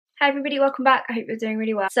Hi everybody, welcome back. I hope you're doing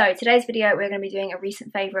really well. So today's video we're going to be doing a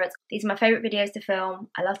recent favourites. These are my favourite videos to film.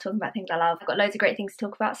 I love talking about things I love. I've got loads of great things to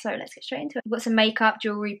talk about, so let's get straight into it. I've got some makeup,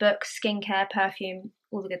 jewellery, books, skincare, perfume,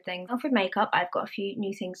 all the good things. Off with makeup, I've got a few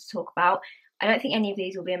new things to talk about. I don't think any of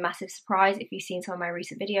these will be a massive surprise if you've seen some of my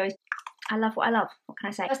recent videos. I love what I love, what can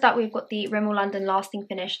I say? First up, we've got the Rimmel London Lasting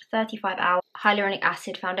Finish 35 Hour Hyaluronic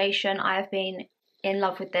Acid Foundation. I have been in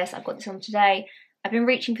love with this. I've got this on today. I've been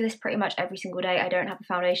reaching for this pretty much every single day. I don't have a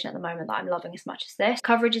foundation at the moment that I'm loving as much as this.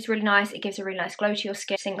 Coverage is really nice. It gives a really nice glow to your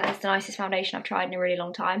skin. I think that is the nicest foundation I've tried in a really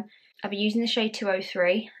long time. I've been using the shade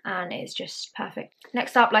 203 and it's just perfect.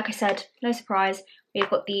 Next up, like I said, no surprise, we've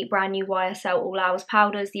got the brand new YSL All Hours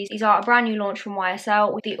powders. These are a brand new launch from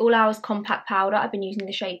YSL. With the All Hours Compact Powder, I've been using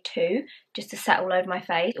the shade 2 just to set all over my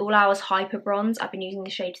face. The All Hours Hyper Bronze, I've been using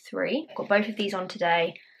the shade 3. I've got both of these on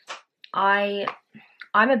today.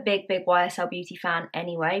 I'm a big YSL Beauty fan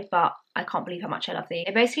anyway, but I can't believe how much I love these.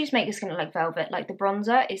 They basically just make your skin look like velvet. Like the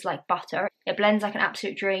bronzer is like butter. It blends like an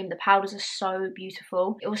absolute dream. The powders are so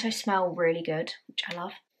beautiful. They also smell really good, which I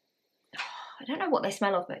love. I don't know what they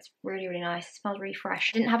smell of, but it's really, really nice. It smells really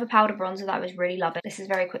fresh. I didn't have a powder bronzer that I was really loving. This has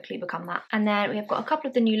very quickly become that. And then we have got a couple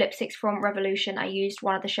of the new lipsticks from Revolution. I used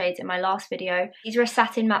one of the shades in my last video. These are a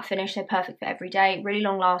satin matte finish. They're perfect for every day. Really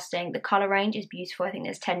long lasting. The colour range is beautiful. I think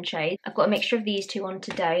there's 10 shades. I've got a mixture of these two on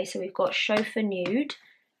today. So we've got Chauffeur Nude,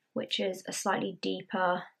 which is a slightly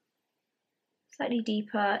deeper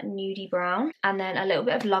nudie brown. And then a little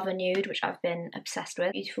bit of Lover Nude, which I've been obsessed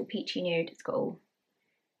with. Beautiful peachy nude. It's got all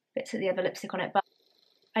bits of the other lipstick on it, but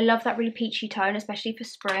I love that really peachy tone, especially for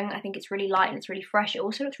spring. I think it's really light and it's really fresh. It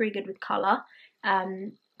also looks really good with colour,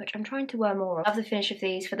 which I'm trying to wear more of. I love the finish of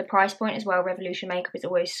these for the price point as well. Revolution makeup is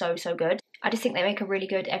always so good. I just think they make a really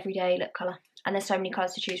good everyday lip colour, and there's so many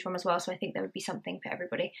colours to choose from as well, so I think there would be something for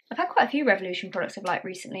everybody. I've had quite a few Revolution products I've liked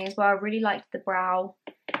recently as well. I really liked the brow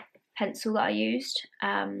pencil that I used.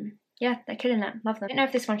 Yeah, they're killing it. Love them. I don't know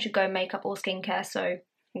if this one should go makeup or skincare, so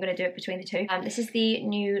I'm going to do it between the two. This is the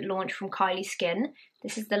new launch from Kylie Skin.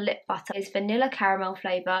 This is the lip butter. It's vanilla caramel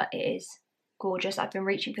flavour. It is gorgeous. I've been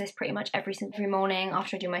reaching for this pretty much every morning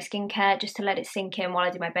after I do my skincare, just to let it sink in while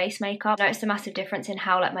I do my base makeup. I noticed a massive difference in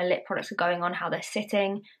how like my lip products are going on, how they're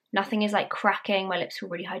sitting. Nothing is like cracking. My lips feel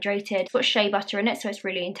really hydrated. It's got shea butter in it, so it's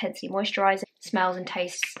really intensely moisturising. Smells and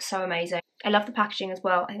tastes so amazing. I love the packaging as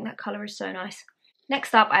well. I think that colour is so nice.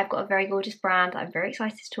 Next up, I've got a very gorgeous brand that I'm very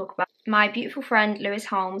excited to talk about. My beautiful friend Lewis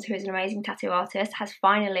Holmes, who is an amazing tattoo artist, has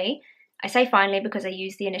finally, I say finally because I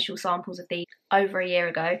used the initial samples of these over a year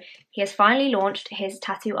ago, he has finally launched his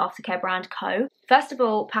tattoo aftercare brand Co. First of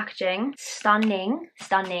all, packaging, stunning.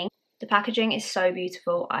 The packaging is so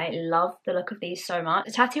beautiful. I love the look of these so much.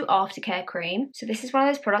 The tattoo aftercare cream. So this is one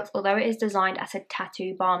of those products, although it is designed as a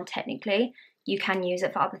tattoo balm technically, you can use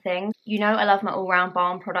it for other things. You know I love my all-round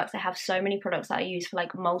balm products. I have so many products that I use for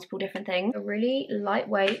like multiple different things. They're really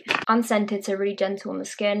lightweight, unscented, so really gentle on the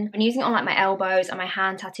skin. I've been using it on like my elbows and my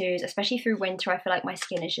hand tattoos, especially through winter. I feel like my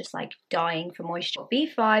skin is just like dying for moisture.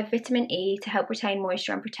 B5, vitamin E to help retain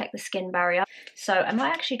moisture and protect the skin barrier. So I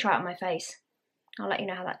might actually try it on my face. I'll let you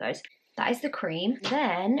know how that goes. That is the cream.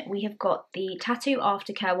 Then we have got the Tattoo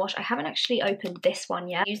Aftercare Wash. I haven't actually opened this one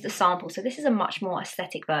yet. I used the sample, so this is a much more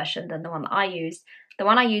aesthetic version than the one that I used. The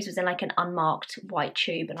one I used was in like an unmarked white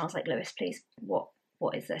tube, and I was like, Lewis, please, what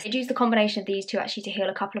is this? I used the combination of these two actually to heal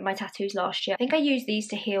a couple of my tattoos last year. I think I used these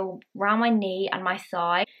to heal around my knee and my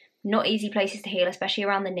thigh. Not easy places to heal, especially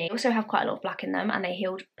around the knee. They also have quite a lot of black in them, and they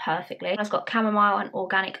healed perfectly. I've got chamomile and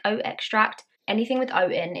organic oat extract. Anything with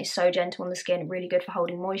oat in is so gentle on the skin, really good for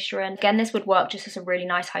holding moisture in. Again, this would work just as a really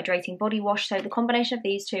nice hydrating body wash. So the combination of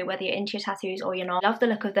these two, whether you're into your tattoos or you're not, I love the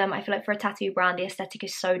look of them. I feel like for a tattoo brand, the aesthetic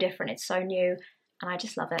is so different. It's so new and I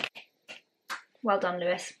just love it. Well done,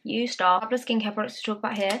 Lewis. You star. A couple of skincare products to talk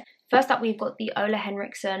about here. First up, we've got the Ola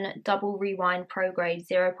Henriksen Double Rewind Pro Grade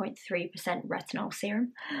 0.3% Retinol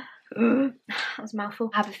Serum. That was a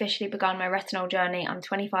mouthful. I have officially begun my retinol journey. I'm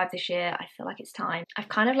 25 this year. I feel like it's time. I've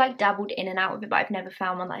kind of like dabbled in and out of it, but I've never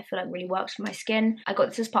found one that I feel like really works for my skin. I got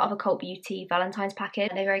this as part of a Cult Beauty Valentine's package,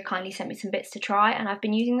 and they very kindly sent me some bits to try, and I've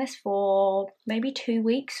been using this for maybe 2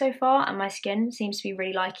 weeks so far, and my skin seems to be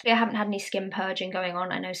really liking it. I haven't had any skin purging going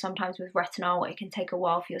on. I know sometimes with retinol it can take a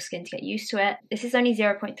while for your skin to get used to it. This is only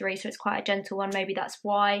 0.3, so it's quite a gentle one. Maybe that's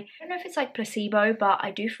why. I don't know if it's like placebo, but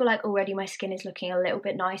I do feel like already my skin is looking a little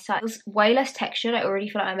bit nicer. It feels way less textured. I already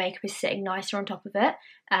feel like my makeup is sitting nicer on top of it,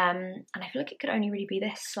 and I feel like it could only really be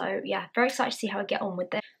this. So yeah, very excited to see how I get on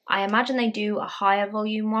with this. I imagine they do a higher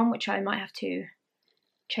volume one, which I might have to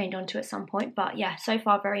change onto at some point. But yeah, so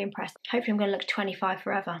far very impressed. Hopefully I'm going to look 25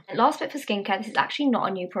 forever. And last bit for skincare, this is actually not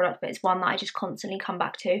a new product, but it's one that I just constantly come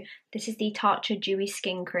back to. This is the Tatcha Dewy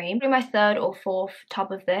Skin Cream. Probably my third or fourth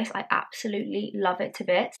tub of this. I absolutely love it to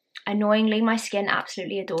bits. Annoyingly, my skin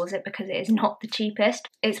absolutely adores it because it is not the cheapest.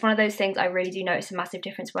 It's one of those things I really do notice a massive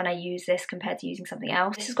difference when I use this compared to using something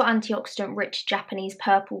else. This has got antioxidant rich Japanese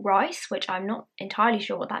purple rice, which I'm not entirely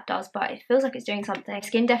sure what that does, but it feels like it's doing something. My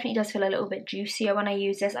skin definitely does feel a little bit juicier when I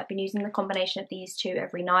use this. I've been using the combination of these two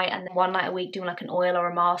every night, and then one night a week doing like an oil or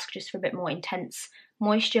a mask just for a bit more intense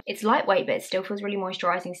moisture. It's lightweight, but it still feels really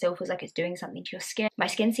moisturizing, still feels like it's doing something to your skin. My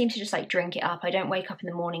skin seems to just like drink it up. I don't wake up in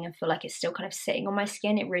the morning and feel like it's still kind of sitting on my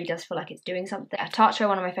skin. It really does feel like it's doing something. Tatcha are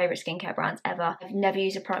one of my favorite skincare brands ever. I've never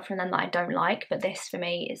used a product from them that I don't like, but this for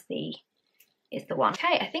me is the one.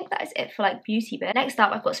 Okay, I think that is it for like beauty bit. Next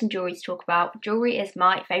up, I've got some jewellery to talk about. Jewellery is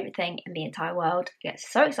my favourite thing in the entire world. I get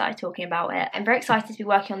so excited talking about it. I'm very excited to be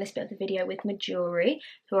working on this bit of the video with Mejuri,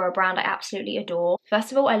 who are a brand I absolutely adore.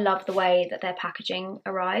 First of all, I love the way that their packaging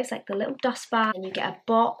arrives, like the little dust bag, and you get a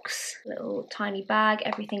box, little tiny bag.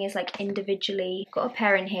 Everything is like individually. I've got a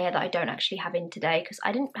pair in here that I don't actually have in today because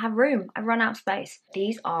I didn't have room. I've run out of space.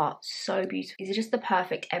 These are so beautiful. These are just the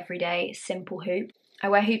perfect everyday simple hoop. I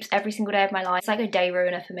wear hoops every single day of my life. It's like a day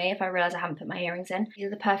ruiner for me if I realise I haven't put my earrings in. These are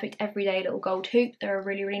the perfect everyday little gold hoop. They're a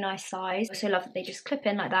really, really nice size. I also love that they just clip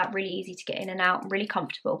in like that, really easy to get in and out, really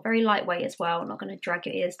comfortable. Very lightweight as well, not going to drag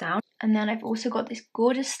your ears down. And then I've also got this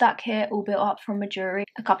gorgeous stack here, all built up from Mejuri.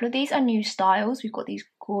 A couple of these are new styles. We've got these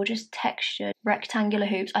gorgeous textured rectangular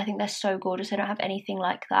hoops. I think they're so gorgeous. I don't have anything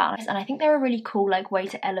like that. And I think they're a really cool like way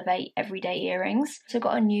to elevate everyday earrings. So I've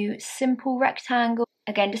got a new simple rectangle.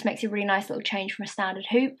 Again, just makes a really nice little change from a standard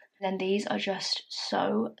hoop. And then these are just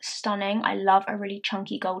so stunning. I love a really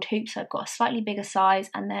chunky gold hoop. So I've got a slightly bigger size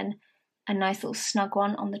and then a nice little snug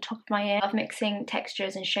one on the top of my ear. I love mixing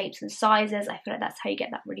textures and shapes and sizes. I feel like that's how you get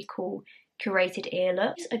that really cool curated ear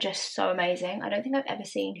look. These are just so amazing. I don't think I've ever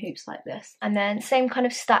seen hoops like this. And then same kind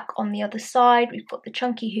of stack on the other side. We've got the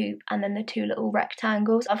chunky hoop and then the two little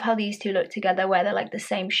rectangles. I love how these two look together where they're like the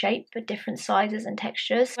same shape but different sizes and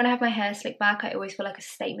textures. When I have my hair slicked back, I always feel like a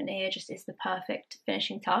statement ear just is the perfect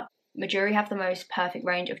finishing touch. Mejuri have the most perfect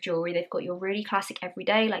range of jewellery. They've got your really classic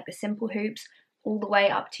everyday, like the simple hoops, all the way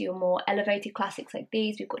up to your more elevated classics like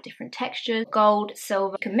these. We've got different textures, gold,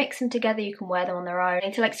 silver. You can mix them together, you can wear them on their own. I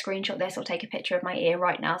need to like screenshot this or take a picture of my ear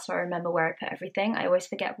right now so I remember where I put everything. I always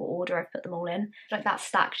forget what order I've put them all in. Like that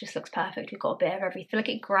stack just looks perfect. We've got a bit of everything. I feel like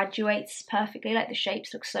it graduates perfectly, like the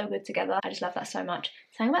shapes look so good together. I just love that so much.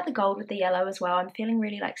 Something about the gold with the yellow as well. I'm feeling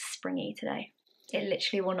really like springy today. It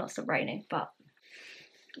literally will not stop raining, but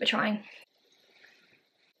we're trying.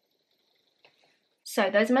 So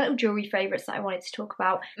those are my little jewellery favourites that I wanted to talk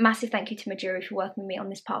about. Massive thank you to Mejuri for working with me on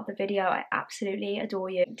this part of the video. I absolutely adore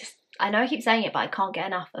you. I know I keep saying it, but I can't get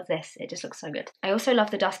enough of this. It just looks so good. I also love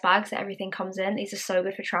the dust bags that everything comes in. These are so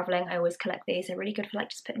good for travelling. I always collect these. They're really good for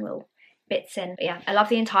like just putting little bits in. But yeah, I love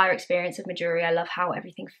the entire experience of Mejuri. I love how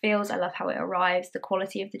everything feels. I love how it arrives. The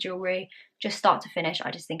quality of the jewellery, just start to finish.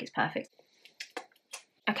 I just think it's perfect.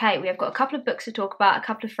 Okay, we have got a couple of books to talk about, a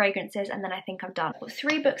couple of fragrances, and then I think I'm done. I've got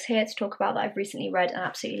 3 books here to talk about that I've recently read and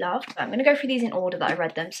absolutely loved. I'm going to go through these in order that I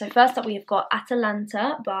read them. So first up we have got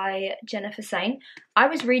Atalanta by Jennifer Saint. I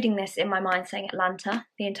was reading this in my mind saying Atlanta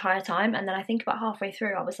the entire time, and then I think about halfway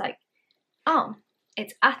through I was like, oh,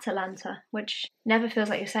 it's Atalanta, which never feels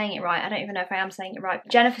like you're saying it right. I don't even know if I am saying it right.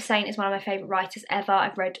 Jennifer Saint is one of my favourite writers ever.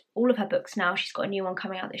 I've read all of her books now. She's got a new one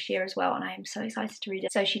coming out this year as well, and I am so excited to read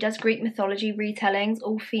it. So she does Greek mythology retellings,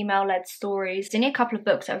 all female-led stories. There's only a couple of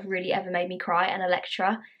books that have really ever made me cry, and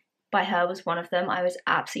Electra by her was one of them. I was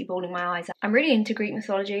absolutely bawling my eyes out. I'm really into Greek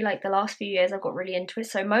mythology. Like the last few years I've got really into it.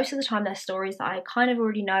 So most of the time they're stories that I kind of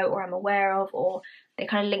already know or I'm aware of, or they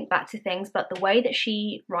kind of link back to things, but the way that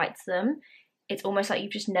she writes them, it's almost like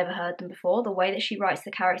you've just never heard them before. The way that she writes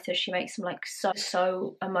the characters, she makes them like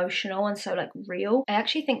so emotional and so like real. I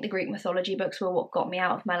actually think the Greek mythology books were what got me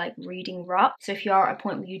out of my like reading rut. So if you are at a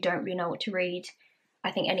point where you don't really know what to read,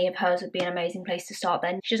 I think any of hers would be an amazing place to start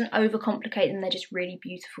then. She doesn't overcomplicate them, they're just really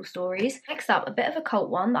beautiful stories. Next up, a bit of a cult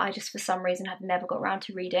one that I just for some reason had never got around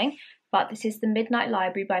to reading, but this is The Midnight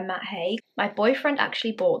Library by Matt Haig. My boyfriend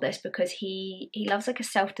actually bought this because he loves like a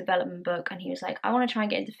self-development book, and he was like, I want to try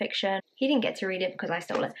and get into fiction. He didn't get to read it because I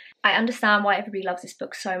stole it. I understand why everybody loves this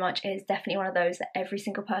book so much. It is definitely one of those that every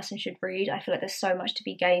single person should read. I feel like there's so much to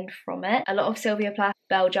be gained from it. A lot of Sylvia Plath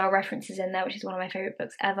bell jar references in there, which is one of my favourite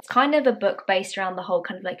books ever. It's kind of a book based around the whole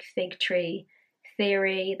kind of like fig tree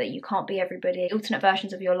theory that you can't be everybody, alternate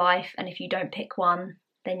versions of your life, and if you don't pick one,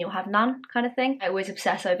 then you'll have none kind of thing. I always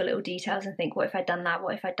obsess over little details and think, what if I'd done that,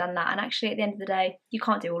 what if I'd done that, and actually at the end of the day you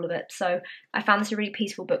can't do all of it. So I found this a really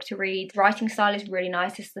peaceful book to read. The writing style is really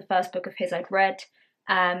nice. This is the first book of his I'd read.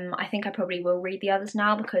 I think I probably will read the others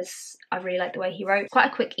now because I really like the way he wrote.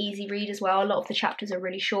 Quite a quick easy read as well. A lot of the chapters are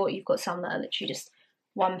really short. You've got some that are literally just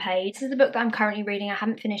one page. This is the book that I'm currently reading. I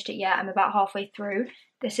haven't finished it yet. I'm about halfway through.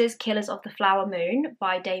 This is Killers of the Flower Moon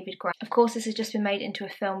by David Gray. Of course, this has just been made into a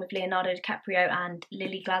film with Leonardo DiCaprio and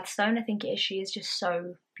Lily Gladstone. I think it is. She is just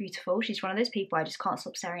so beautiful. She's one of those people I just can't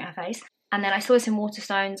stop staring at her face. And then I saw this in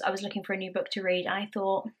Waterstones. I was looking for a new book to read and I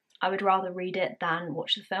thought I would rather read it than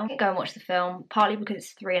watch the film. Go and watch the film, partly because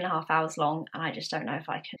it's 3.5 hours long and I just don't know if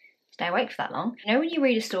I can stay awake for that long. You know when you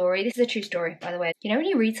read a story, this is a true story by the way, you know when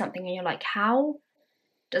you read something and you're like, how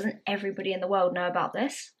doesn't everybody in the world know about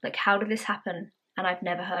this? Like, how did this happen? And I've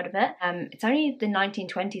never heard of it. It's only the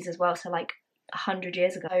 1920s as well, so like 100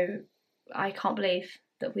 years ago. I can't believe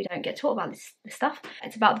that we don't get taught about this stuff.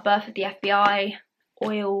 It's about the birth of the FBI,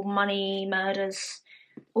 oil, money, murders,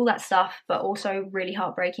 all that stuff, but also really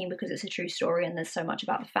heartbreaking because it's a true story and there's so much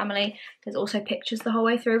about the family. There's also pictures the whole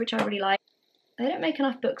way through, which I really like. They don't make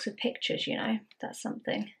enough books with pictures, you know, that's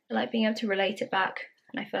something. I like being able to relate it back,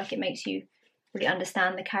 and I feel like it makes you really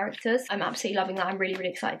understand the characters. I'm absolutely loving that. I'm really, really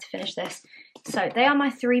excited to finish this. So they are my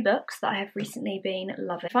 3 books that I have recently been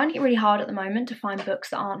loving. I find it really hard at the moment to find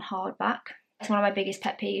books that aren't hardback. It's one of my biggest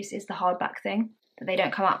pet peeves is the hardback thing, that they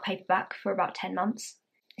don't come out paperback for about 10 months.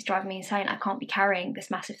 It's driving me insane. I can't be carrying this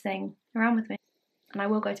massive thing around with me. And I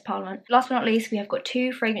will go to Parliament. Last but not least, we have got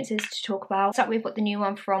 2 fragrances to talk about. So we've got the new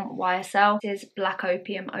one from YSL. This is Black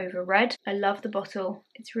Opium Over Red. I love the bottle.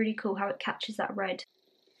 It's really cool how it catches that red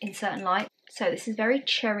in certain light. So this is very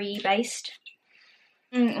cherry based.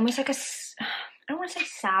 Almost like I don't want to say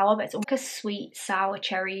sour, but it's almost like a sweet, sour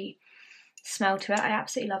cherry smell to it. I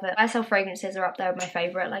absolutely love it. YSL fragrances are up there with my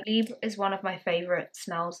favourite. Like Libre is one of my favourite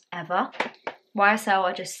smells ever. YSL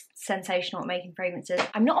are just sensational at making fragrances.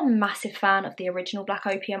 I'm not a massive fan of the original Black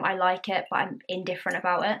Opium. I like it, but I'm indifferent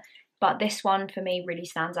about it. But this one for me really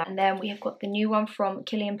stands out. And then we have got the new one from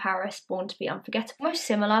Kilian Paris, Born to be Unforgettable. Most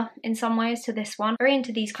similar in some ways to this one. Very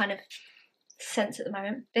into these kind of scents at the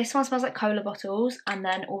moment. This one smells like cola bottles and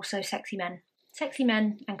then also sexy men. Sexy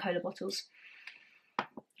men and cola bottles. Oh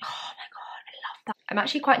my god, I love that. I'm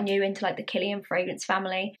actually quite new into like the Kilian fragrance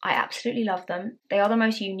family. I absolutely love them. They are the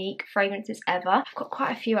most unique fragrances ever. I've got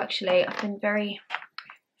quite a few actually. I've been very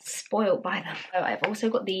spoiled by them. So I've also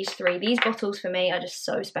got these 3. These bottles for me are just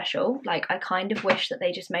so special. Like I kind of wish that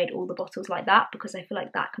they just made all the bottles like that because I feel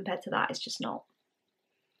like that compared to that is just not,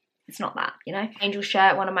 it's not that, you know. Angel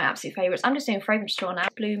Share, one of my absolute favourites. I'm just doing fragrance draw now.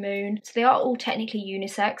 Blue Moon. So they are all technically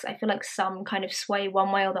unisex. I feel like some kind of sway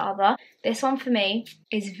one way or the other. This one for me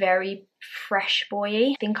is very fresh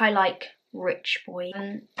boy-y. I think I like rich boy.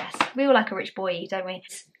 Yes, we all like a rich boy, don't we?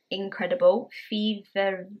 It's incredible.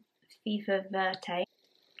 Fever Verte.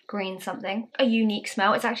 Green something. A unique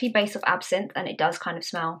smell. It's actually based off absinthe and it does kind of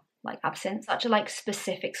smell like absinthe. Such a like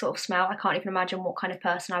specific sort of smell. I can't even imagine what kind of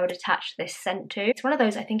person I would attach this scent to. It's one of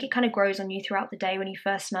those, I think it kind of grows on you throughout the day. When you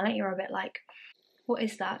first smell it, you're a bit like, what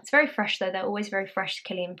is that? It's very fresh though. They're always very fresh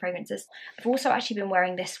Kilian fragrances. I've also actually been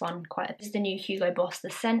wearing this one quite a bit. This is the new Hugo Boss,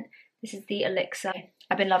 the scent. This is the Elixir.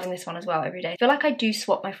 I've been loving this one as well every day. I feel like I do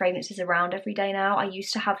swap my fragrances around every day now. I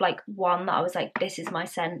used to have like one that I was like, this is my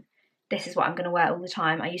scent. This is what I'm going to wear all the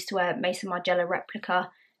time. I used to wear Maison Margiela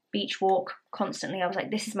Replica Beach Walk constantly. I was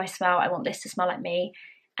like, this is my smell. I want this to smell like me.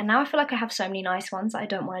 And now I feel like I have so many nice ones. I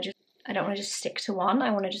don't want to just stick to one.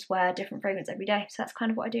 I want to just wear a different fragrance every day. So that's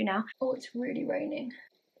kind of what I do now. Oh, it's really raining.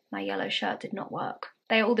 My yellow shirt did not work.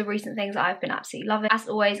 They are all the recent things that I've been absolutely loving. As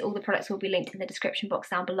always, all the products will be linked in the description box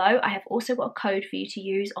down below. I have also got a code for you to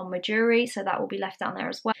use on Mejuri, so that will be left down there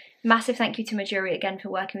as well. Massive thank you to Mejuri again for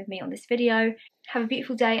working with me on this video. Have a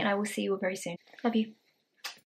beautiful day and I will see you all very soon. Love you.